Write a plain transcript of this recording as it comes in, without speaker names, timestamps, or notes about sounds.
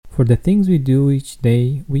For the things we do each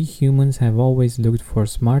day, we humans have always looked for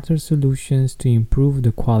smarter solutions to improve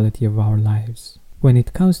the quality of our lives. When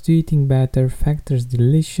it comes to eating better, Factor's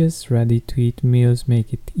delicious, ready-to-eat meals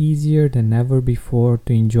make it easier than ever before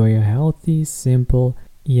to enjoy a healthy, simple,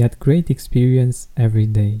 yet great experience every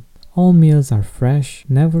day. All meals are fresh,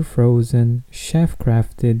 never frozen,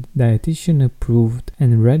 chef-crafted, dietitian-approved,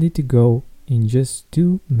 and ready to go in just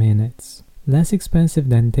 2 minutes. Less expensive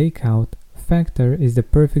than takeout, Factor is the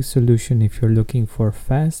perfect solution if you're looking for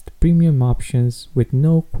fast, premium options with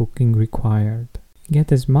no cooking required.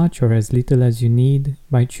 Get as much or as little as you need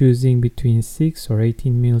by choosing between 6 or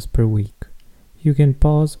 18 meals per week. You can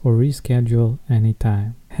pause or reschedule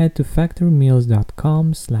anytime. Head to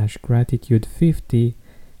factormeals.com/gratitude50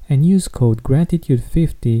 and use code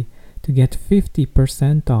gratitude50 to get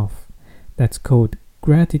 50% off. That's code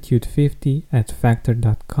gratitude50 at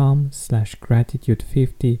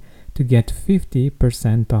factor.com/gratitude50 to get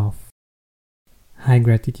 50% off. Hi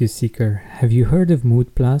Gratitude Seeker, have you heard of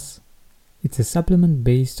Mood Plus? It's a supplement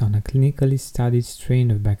based on a clinically studied strain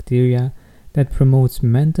of bacteria that promotes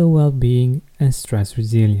mental well-being and stress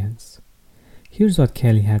resilience. Here's what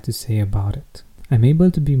Kelly had to say about it. I'm able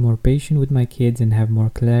to be more patient with my kids and have more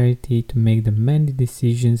clarity to make the many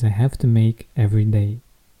decisions I have to make every day.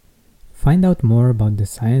 Find out more about the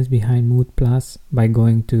science behind Mood Plus by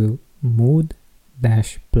going to mood-plus.com.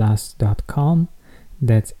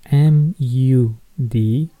 That's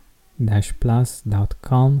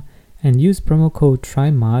MUD-plus.com and use promo code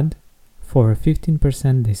TRYMOD for a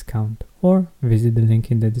 15% discount, or visit the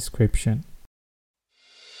link in the description.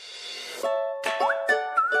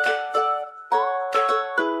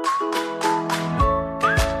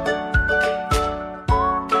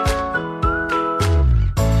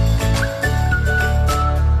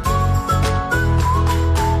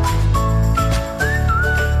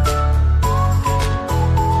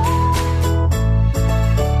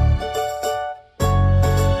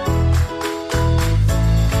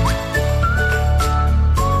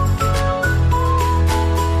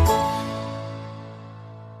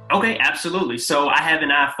 Okay, absolutely. So I have an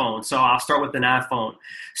iPhone. So I'll start with an iPhone.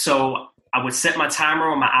 So I would set my timer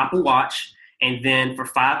on my Apple Watch, and then for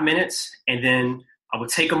 5 minutes, and then I would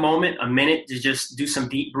take a minute to just do some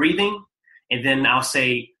deep breathing. And then I'll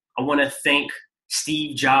say, I want to thank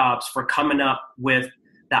Steve Jobs for coming up with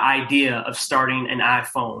the idea of starting an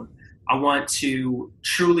iPhone. I want to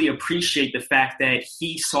truly appreciate the fact that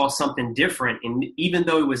he saw something different. And even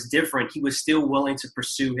though it was different, he was still willing to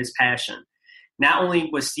pursue his passion. Not only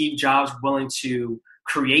was Steve Jobs willing to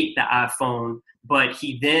create the iPhone, but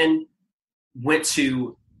he then went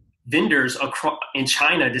to vendors in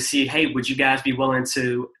China to see, hey, would you guys be willing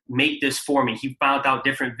to make this for me? He found out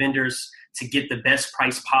different vendors to get the best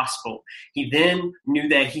price possible. He then knew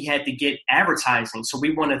that he had to get advertising. So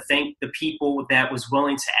we want to thank the people that was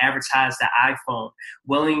willing to advertise the iPhone,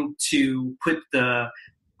 willing to put the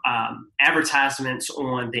advertisements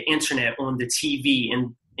on the internet, on the TV,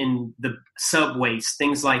 and in the subways,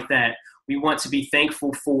 things like that. We want to be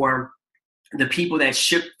thankful for the people that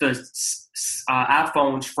shipped the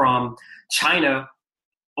iPhones from China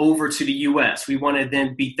over to the US. We want to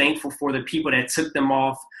then be thankful for the people that took them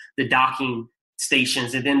off the docking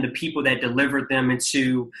stations, and then the people that delivered them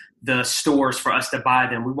into the stores for us to buy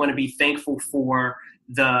them. We want to be thankful for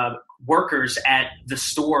the workers at the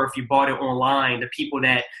store if you bought it online, the people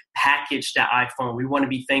that packaged the iPhone. We want to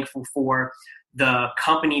be thankful for the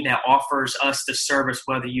company that offers us the service,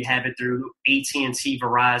 whether you have it through AT&T,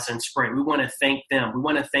 Verizon, Sprint. We want to thank them. We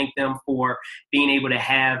want to thank them for being able to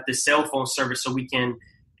have the cell phone service so we can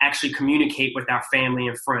actually communicate with our family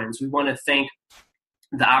and friends. We want to thank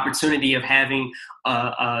the opportunity of having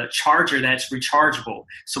a charger that's rechargeable,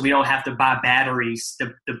 so we don't have to buy batteries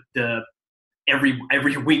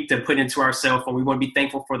every week to put into our cell phone. We want to be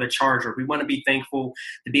thankful for the charger. We want to be thankful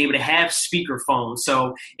to be able to have speaker phones.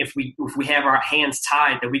 So if we have our hands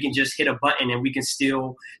tied, that we can just hit a button and we can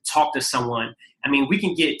still talk to someone. I mean, we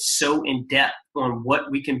can get so in depth on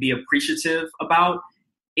what we can be appreciative about.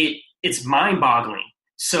 It's mind-boggling.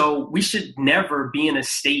 So we should never be in a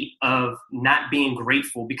state of not being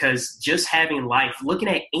grateful, because just having life, looking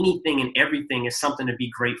at anything and everything is something to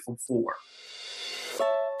be grateful for.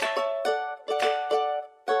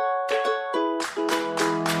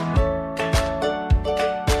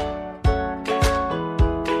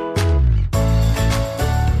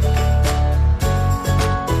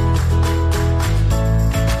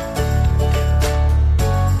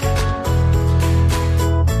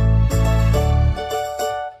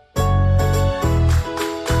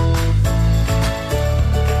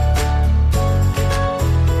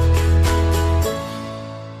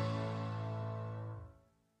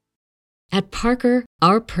 At Parker,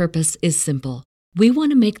 our purpose is simple. We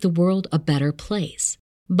want to make the world a better place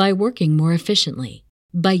by working more efficiently,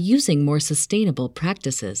 by using more sustainable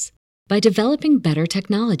practices, by developing better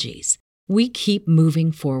technologies. We keep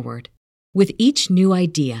moving forward. With each new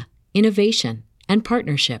idea, innovation, and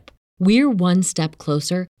partnership, we're one step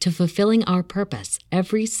closer to fulfilling our purpose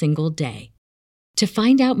every single day. To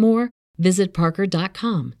find out more, visit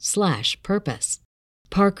parker.com/purpose.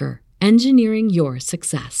 Parker, engineering your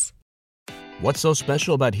success. What's so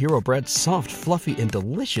special about Hero Bread's soft, fluffy, and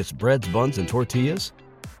delicious breads, buns, and tortillas?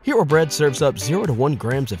 Hero Bread serves up 0 to 1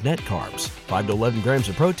 grams of net carbs, 5 to 11 grams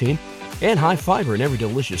of protein, and high fiber in every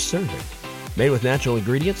delicious serving. Made with natural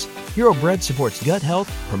ingredients, Hero Bread supports gut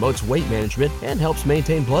health, promotes weight management, and helps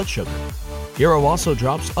maintain blood sugar. Hero also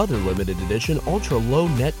drops other limited edition ultra-low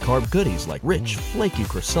net carb goodies like rich, flaky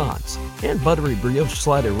croissants and buttery brioche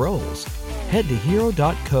slider rolls. Head to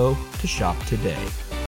hero.co to shop today.